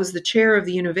 I was the chair of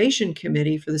the innovation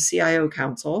committee for the CIO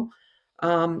Council.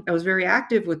 I was very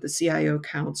active with the CIO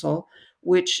Council,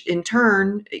 which in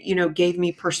turn, gave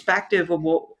me perspective of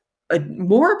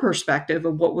more perspective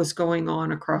of what was going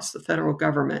on across the federal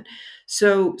government.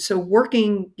 So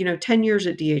working, 10 years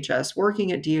at DHS,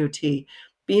 working at DOT,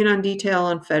 being on detail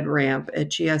on FedRAMP at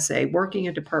GSA, working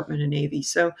at Department of Navy.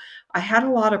 So I had a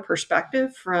lot of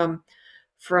perspective from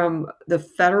the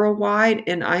federal wide,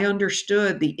 and I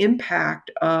understood the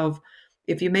impact of,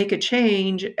 if you make a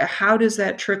change, how does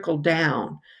that trickle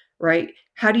down, right?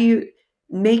 How do you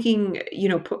making,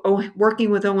 working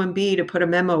with OMB to put a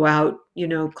memo out,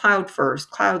 cloud first,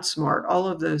 cloud smart, all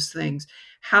of those things,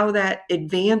 how that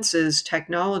advances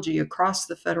technology across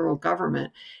the federal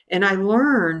government. And I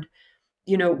learned,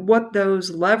 what those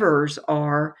levers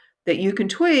are that you can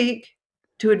tweak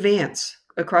to advance,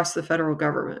 across the federal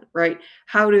government, right?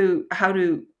 How to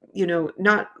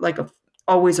not like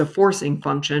always a forcing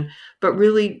function, but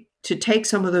really to take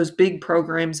some of those big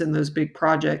programs and those big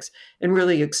projects and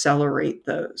really accelerate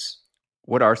those.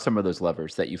 What are some of those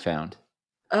levers that you found?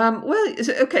 Well,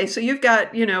 okay, so you've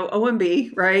got,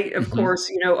 OMB, right? Of Mhm. course,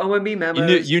 OMB You knew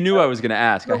memos, you knew I was gonna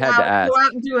ask. I had to go ask.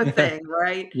 out and do a thing,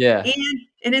 right? Yeah.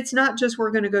 And it's not just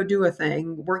we're going to go do a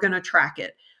thing, we're going to track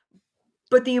it.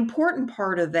 But the important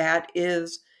part of that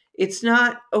is it's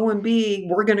not OMB,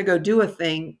 we're going to go do a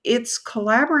thing. It's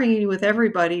collaborating with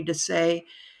everybody to say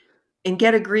and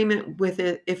get agreement with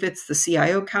it if it's the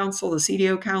CIO council, the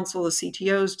CDO council, the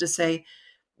CTOs to say,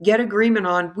 get agreement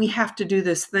on we have to do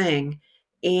this thing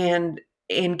and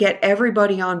get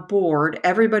everybody on board.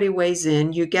 Everybody weighs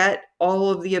in, you get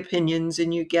all of the opinions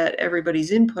and you get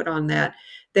everybody's input on that.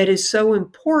 That is so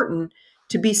important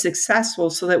to be successful,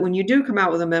 so that when you do come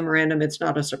out with a memorandum, it's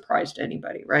not a surprise to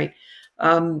anybody, right?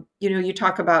 You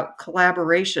talk about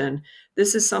collaboration.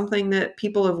 This is something that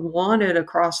people have wanted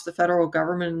across the federal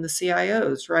government and the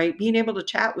CIOs, right? Being able to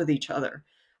chat with each other.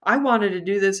 I wanted to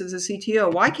do this as a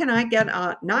CTO. Why can I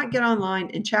not get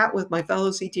online and chat with my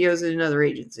fellow CTOs in another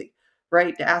agency,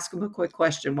 right? To ask them a quick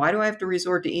question. Why do I have to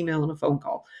resort to email and a phone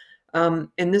call? And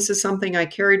this is something I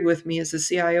carried with me as the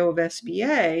CIO of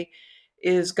SBA,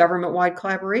 is government-wide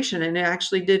collaboration. And I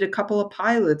actually did a couple of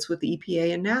pilots with the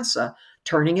EPA and NASA,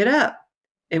 turning it up.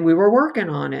 And we were working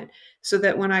on it so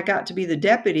that when I got to be the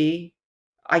deputy,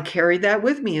 I carried that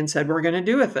with me and said, we're going to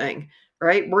do a thing,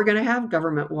 right? We're going to have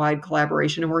government wide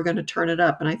collaboration and we're going to turn it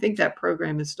up. And I think that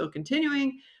program is still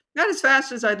continuing, not as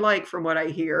fast as I'd like from what I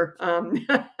hear.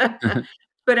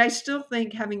 But I still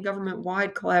think having government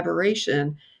wide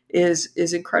collaboration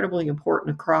is incredibly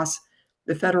important across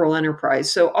the federal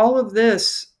enterprise. So all of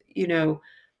this,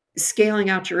 scaling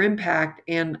out your impact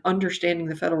and understanding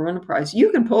the federal enterprise,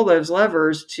 you can pull those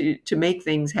levers to make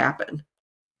things happen.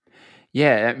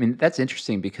 Yeah, I mean, that's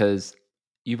interesting because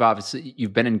you've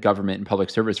been in government and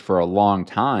public service for a long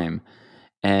time,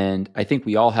 and I think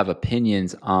we all have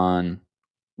opinions on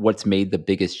what's made the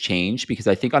biggest change, because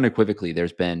I think unequivocally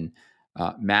there's been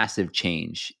massive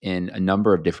change in a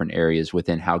number of different areas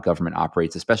within how government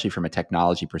operates, especially from a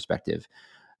technology perspective.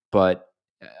 But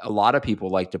a lot of people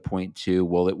like to point to,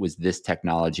 well, it was this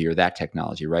technology or that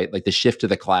technology, right? Like the shift to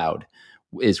the cloud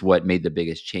is what made the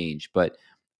biggest change. But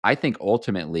I think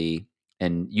ultimately,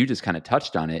 and you just kind of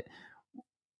touched on it,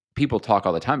 people talk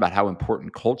all the time about how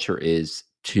important culture is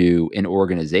to an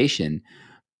organization.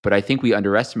 But I think we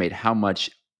underestimate how much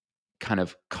kind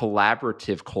of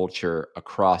collaborative culture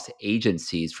across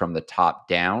agencies from the top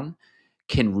down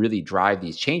can really drive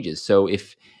these changes. So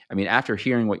I mean, after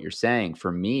hearing what you're saying,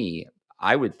 for me,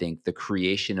 I would think the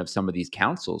creation of some of these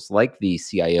councils, like the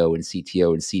CIO and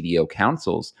CTO and CDO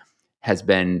councils, has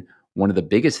been one of the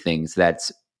biggest things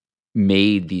that's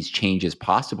made these changes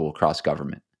possible across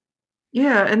government.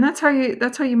 Yeah, and that's how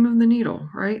you move the needle,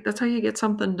 right? That's how you get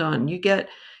something done.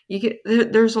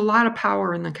 There's a lot of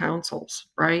power in the councils,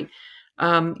 right?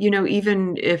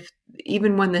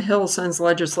 Even when the Hill sends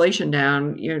legislation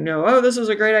down, oh, this is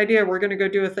a great idea. We're going to go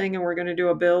do a thing and we're going to do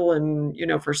a bill and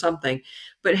for something,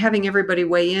 but having everybody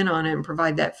weigh in on it and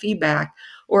provide that feedback.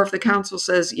 Or if the council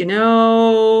says,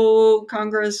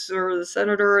 Congress or the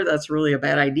senator, that's really a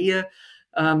bad idea,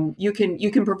 you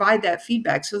can provide that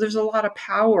feedback. So there's a lot of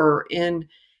power in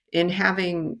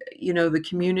having the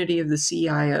community of the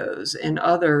CIOs and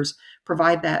others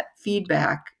provide that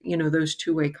feedback. Those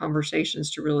two-way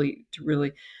conversations to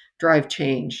really drive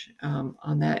change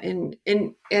on that. And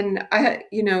I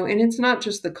and it's not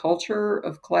just the culture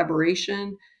of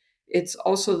collaboration; it's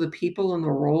also the people and the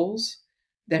roles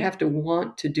that have to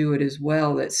want to do it as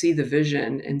well. That see the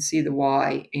vision and see the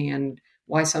why and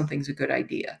why something's a good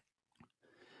idea.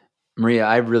 Maria,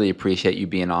 I really appreciate you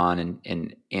being on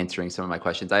and answering some of my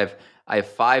questions. I have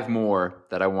five more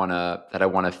that I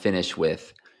wanna finish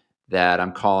with, that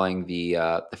I'm calling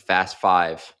the Fast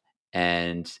Five.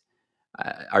 And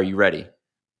are you ready?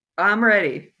 I'm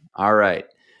ready. All right.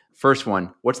 First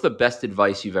one. What's the best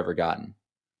advice you've ever gotten?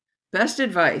 Best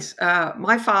advice.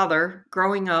 My father,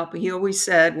 growing up, he always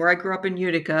said, where I grew up in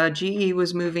Utica, GE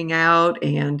was moving out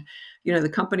and, the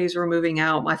companies were moving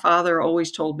out. My father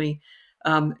always told me,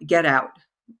 get out,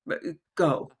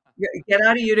 go, get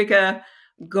out of Utica,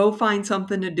 go find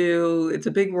something to do. It's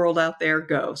a big world out there,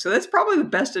 go. So that's probably the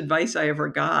best advice I ever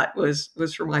got was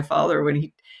from my father when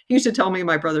he used to tell me and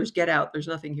my brothers, get out. There's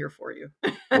nothing here for you.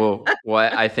 Well,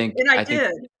 I think And I I think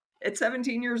did. At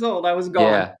 17 years old, I was gone.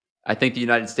 yeah, I think the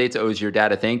United States owes your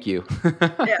dad a thank you.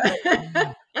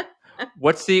 Yeah.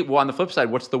 On the flip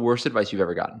side, what's the worst advice you've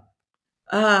ever gotten?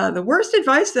 The worst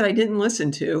advice that I didn't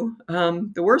listen to,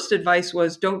 the worst advice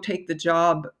was don't take the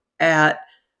job at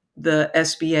the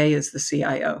SBA as the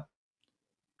CIO.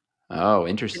 Oh, And I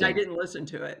interesting. didn't listen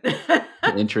to it.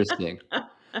 Interesting.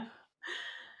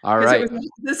 All Because right.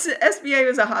 this SBA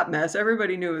was a hot mess.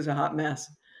 Everybody knew it was a hot mess.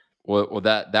 Well,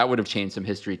 that would have changed some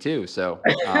history too. So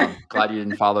glad you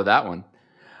didn't follow that one.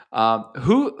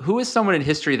 Who is someone in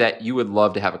history that you would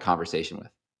love to have a conversation with?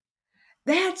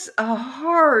 That's a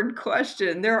hard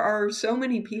question. There are so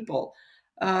many people.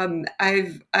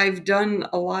 I've done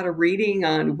a lot of reading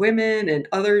on women and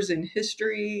others in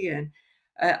history, and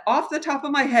off the top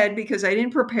of my head, because I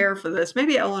didn't prepare for this,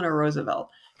 maybe Eleanor Roosevelt,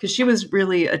 because she was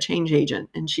really a change agent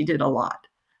and she did a lot.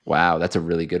 Wow, that's a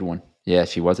really good one. Yeah,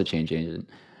 she was a change agent.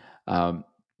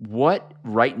 What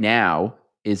right now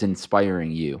is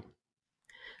inspiring you?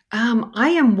 I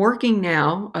am working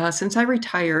now, since I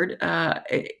retired,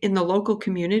 in the local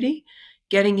community,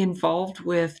 getting involved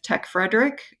with Tech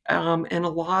Frederick, and a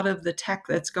lot of the tech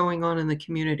that's going on in the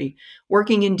community.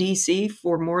 Working in DC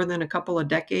for more than a couple of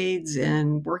decades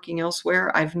and working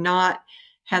elsewhere, I've not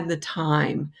had the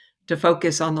time to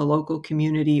focus on the local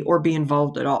community or be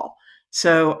involved at all.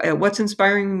 So, what's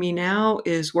inspiring me now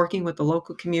is working with the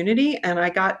local community, and I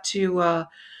got to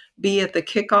be at the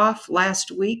kickoff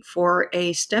last week for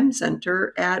a STEM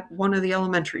center at one of the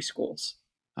elementary schools.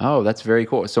 Oh, that's very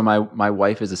cool. So my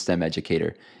wife is a STEM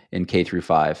educator in K through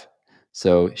 5.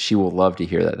 So she will love to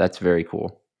hear that. That's very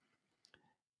cool.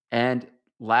 And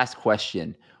last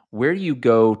question, where do you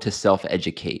go to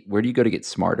self-educate? Where do you go to get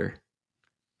smarter?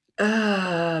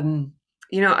 Um,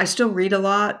 I still read a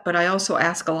lot, but I also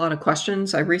ask a lot of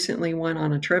questions. I recently went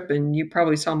on a trip, and you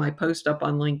probably saw my post up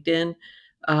on LinkedIn.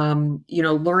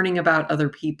 Learning about other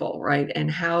people, right, and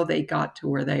how they got to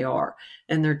where they are,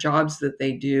 and their jobs that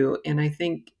they do. And I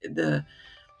think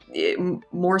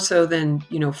more so than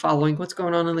following what's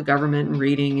going on in the government and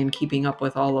reading and keeping up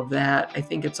with all of that, I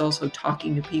think it's also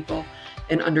talking to people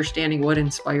and understanding what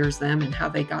inspires them and how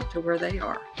they got to where they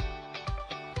are.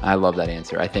 I love that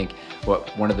answer. I think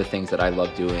one of the things that I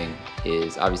love doing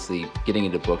is obviously getting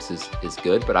into books is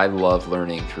good, but I love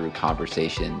learning through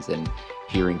conversations and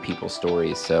hearing people's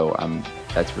stories. So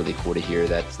that's really cool to hear.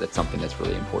 That's something that's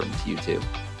really important to you too.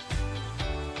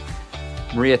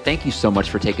 Maria, thank you so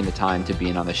much for taking the time to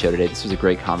being on the show today. This was a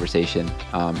great conversation.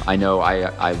 I know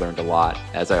I learned a lot,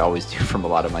 as I always do from a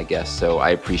lot of my guests. So I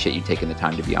appreciate you taking the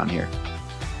time to be on here.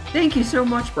 Thank you so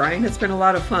much, Brian. It's been a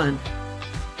lot of fun.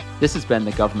 This has been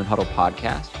the Government Huddle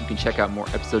Podcast. You can check out more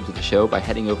episodes of the show by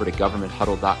heading over to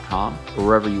governmenthuddle.com or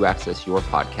wherever you access your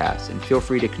podcasts. And feel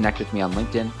free to connect with me on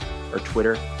LinkedIn or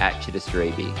Twitter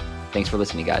 @ChittisterAB. Thanks for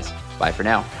listening, guys. Bye for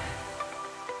now.